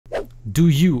Do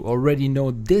you already know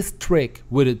this trick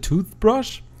with a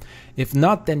toothbrush? If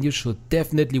not, then you should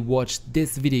definitely watch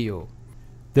this video.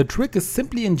 The trick is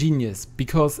simply ingenious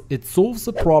because it solves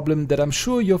a problem that I'm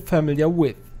sure you're familiar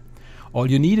with. All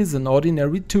you need is an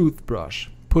ordinary toothbrush.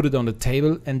 Put it on the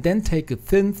table and then take a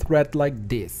thin thread like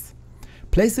this.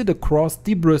 Place it across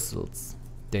the bristles.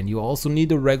 Then you also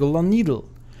need a regular needle.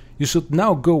 You should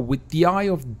now go with the eye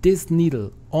of this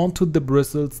needle onto the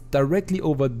bristles directly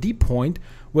over the point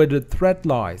where the thread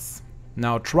lies.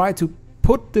 Now try to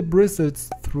put the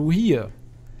bristles through here.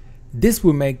 This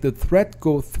will make the thread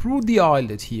go through the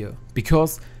eyelid here,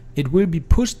 because it will be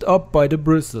pushed up by the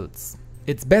bristles.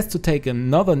 It's best to take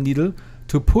another needle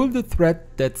to pull the thread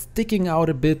that's sticking out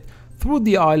a bit through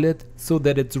the eyelid so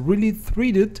that it's really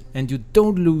threaded and you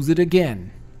don't lose it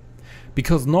again.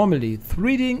 Because normally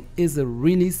threading is a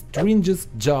really strenuous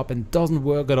job and doesn't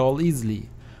work at all easily.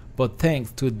 But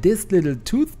thanks to this little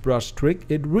toothbrush trick,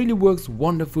 it really works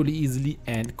wonderfully easily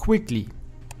and quickly.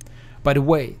 By the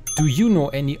way, do you know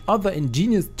any other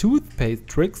ingenious toothpaste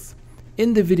tricks?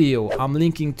 In the video I'm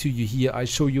linking to you here, I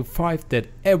show you 5 that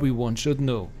everyone should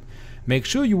know. Make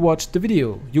sure you watch the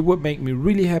video. You would make me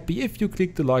really happy if you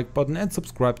click the like button and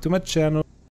subscribe to my channel.